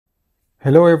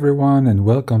Hello everyone and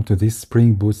welcome to this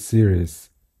Spring Boot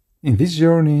series. In this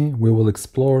journey, we will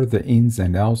explore the ins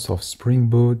and outs of Spring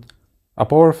Boot, a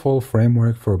powerful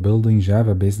framework for building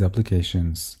Java-based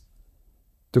applications.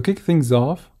 To kick things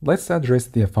off, let's address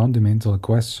the fundamental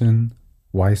question,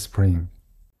 why Spring?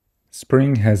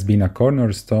 Spring has been a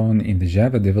cornerstone in the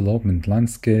Java development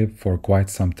landscape for quite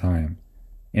some time,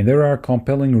 and there are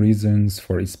compelling reasons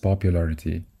for its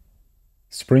popularity.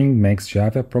 Spring makes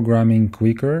Java programming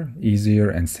quicker, easier,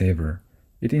 and safer.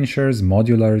 It ensures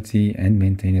modularity and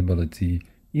maintainability,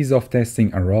 ease of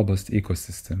testing, a robust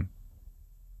ecosystem.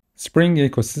 Spring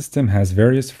ecosystem has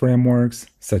various frameworks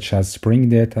such as Spring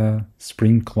Data,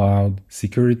 Spring Cloud,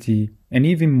 Security, and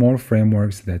even more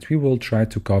frameworks that we will try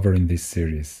to cover in this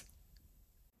series.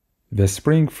 The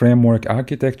Spring Framework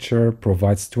architecture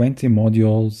provides 20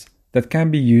 modules that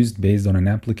can be used based on an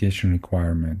application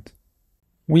requirement.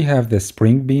 We have the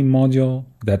Spring Bean module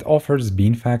that offers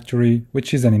Bean Factory,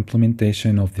 which is an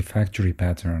implementation of the factory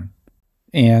pattern.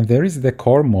 And there is the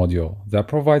Core module that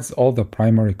provides all the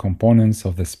primary components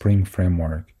of the Spring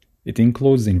framework. It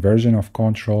includes inversion of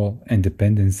control and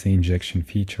dependency injection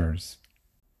features.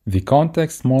 The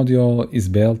Context module is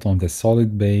built on the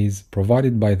solid base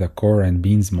provided by the Core and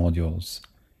Beans modules,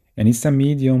 and it's a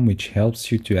medium which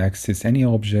helps you to access any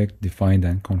object defined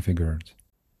and configured.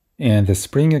 And the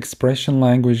Spring Expression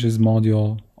Languages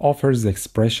module offers the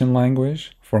expression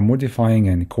language for modifying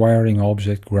and acquiring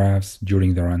object graphs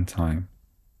during the runtime.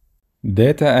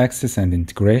 Data Access and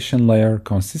Integration layer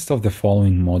consists of the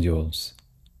following modules.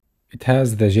 It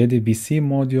has the JDBC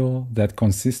module that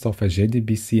consists of a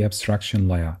JDBC abstraction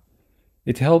layer.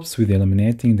 It helps with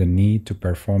eliminating the need to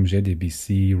perform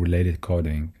JDBC-related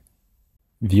coding.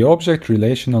 The Object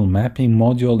Relational Mapping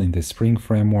module in the Spring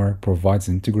framework provides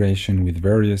integration with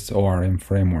various ORM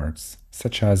frameworks,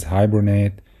 such as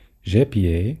Hibernate,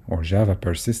 JPA or Java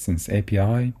Persistence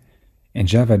API, and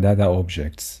Java Data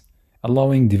Objects,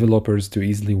 allowing developers to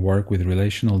easily work with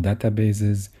relational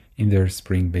databases in their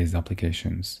Spring-based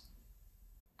applications.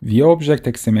 The Object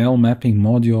XML Mapping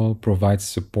module provides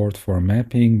support for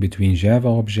mapping between Java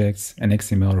objects and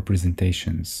XML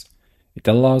representations. It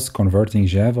allows converting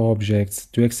Java objects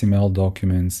to XML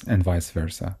documents and vice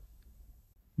versa.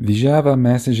 The Java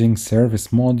Messaging Service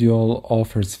module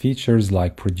offers features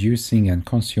like producing and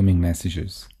consuming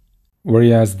messages,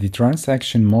 whereas the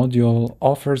Transaction module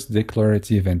offers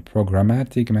declarative and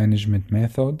programmatic management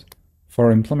method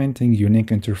for implementing unique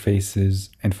interfaces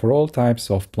and for all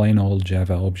types of plain old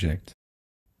Java object.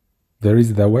 There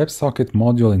is the WebSocket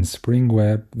module in Spring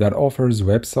Web that offers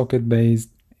WebSocket-based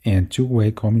and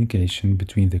two-way communication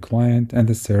between the client and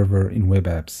the server in web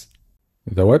apps.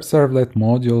 The Web Servlet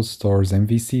module stores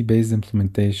MVC-based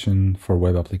implementation for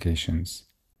web applications.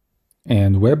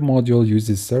 And Web module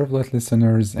uses servlet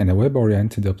listeners and a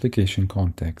web-oriented application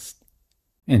context.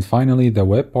 And finally, the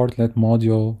Web Portlet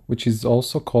module, which is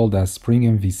also called as Spring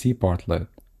MVC Portlet.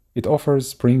 It offers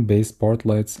Spring-based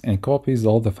portlets and copies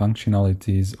all the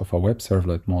functionalities of a Web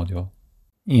Servlet module.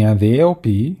 And the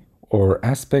AOP, or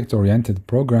Aspect-Oriented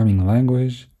Programming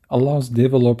Language, allows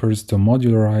developers to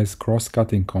modularize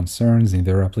cross-cutting concerns in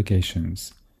their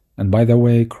applications. And by the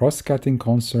way, cross-cutting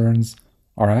concerns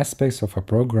are aspects of a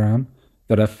program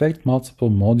that affect multiple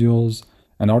modules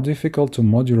and are difficult to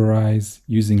modularize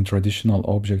using traditional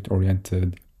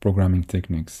object-oriented programming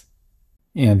techniques.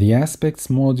 And the Aspects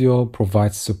module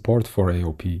provides support for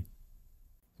AOP.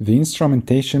 The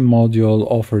Instrumentation module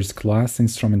offers class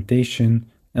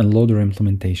instrumentation and loader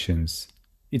implementations.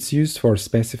 It's used for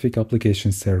specific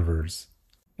application servers.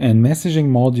 And Messaging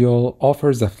module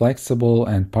offers a flexible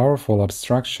and powerful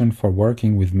abstraction for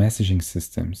working with messaging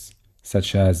systems,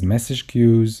 such as message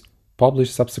queues,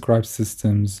 publish-subscribe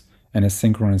systems, and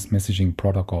asynchronous messaging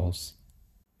protocols.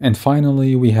 And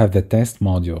finally, we have the Test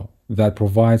module that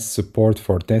provides support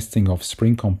for testing of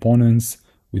Spring components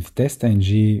with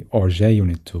TestNG or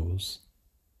JUnit tools.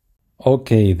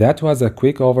 Okay, that was a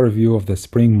quick overview of the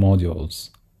Spring modules.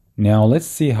 Now let's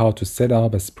see how to set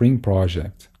up a Spring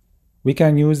project. We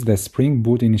can use the Spring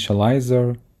Boot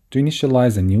Initializr to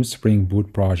initialize a new Spring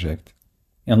Boot project.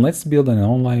 And let's build an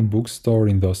online bookstore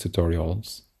in those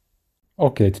tutorials.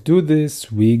 Okay, to do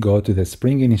this, we go to the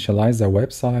Spring Initializr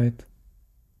website.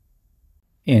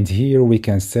 And here we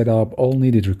can set up all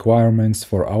needed requirements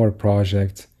for our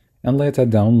project and later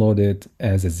download it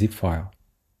as a zip file.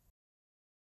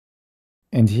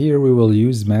 And here we will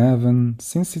use Maven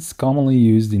since it's commonly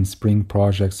used in Spring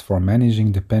projects for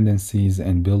managing dependencies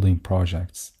and building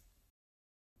projects.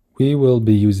 We will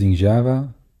be using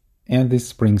Java and this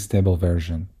Spring stable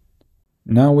version.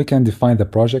 Now we can define the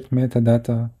project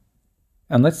metadata,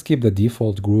 and let's keep the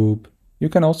default group You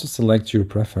can also select your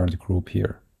preferred group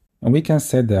here. And we can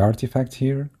set the artifact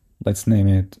here. Let's name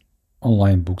it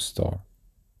Online Bookstore.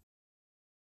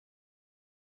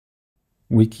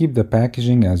 We keep the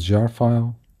packaging as jar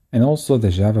file and also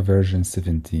the Java version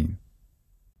 17.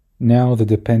 Now the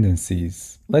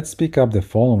dependencies. Let's pick up the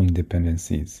following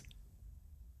dependencies.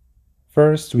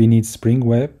 First, we need Spring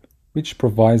Web, which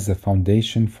provides the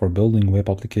foundation for building web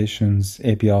applications,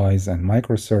 APIs, and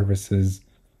microservices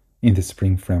in the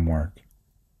Spring framework.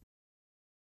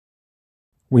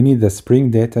 We need the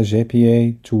Spring Data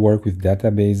API to work with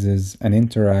databases and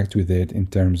interact with it in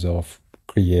terms of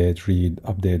create, read,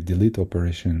 update, delete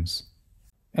operations.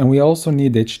 And we also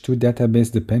need H2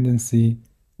 database dependency,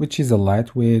 which is a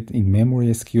lightweight in-memory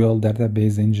SQL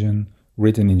database engine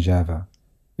written in Java.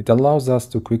 It allows us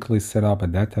to quickly set up a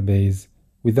database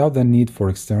without the need for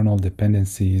external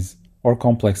dependencies or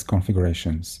complex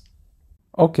configurations.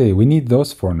 Okay, we need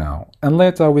those for now, and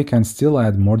later we can still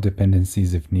add more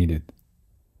dependencies if needed.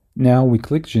 Now we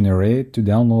click Generate to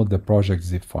download the project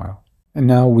zip file. And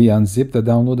now we unzip the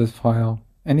downloaded file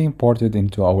and import it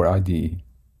into our IDE.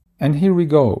 And here we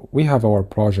go, we have our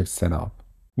project set up.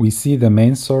 We see the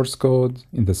main source code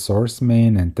in the source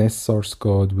main and test source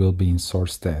code will be in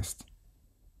source test.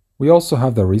 We also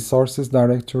have the resources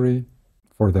directory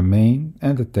for the main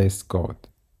and the test code.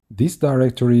 These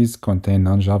directories contain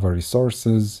non-Java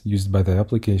resources used by the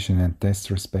application and test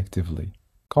respectively.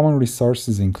 Common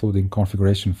resources including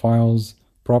configuration files,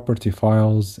 property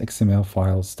files, XML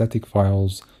files, static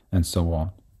files, and so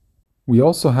on. We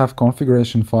also have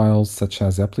configuration files such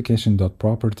as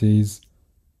application.properties.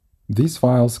 These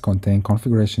files contain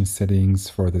configuration settings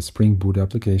for the Spring Boot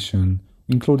application,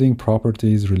 including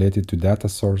properties related to data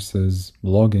sources,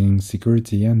 logging,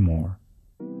 security, and more.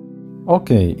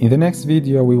 Okay, in the next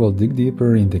video we will dig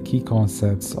deeper in the key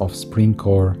concepts of Spring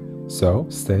Core, so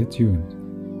stay tuned.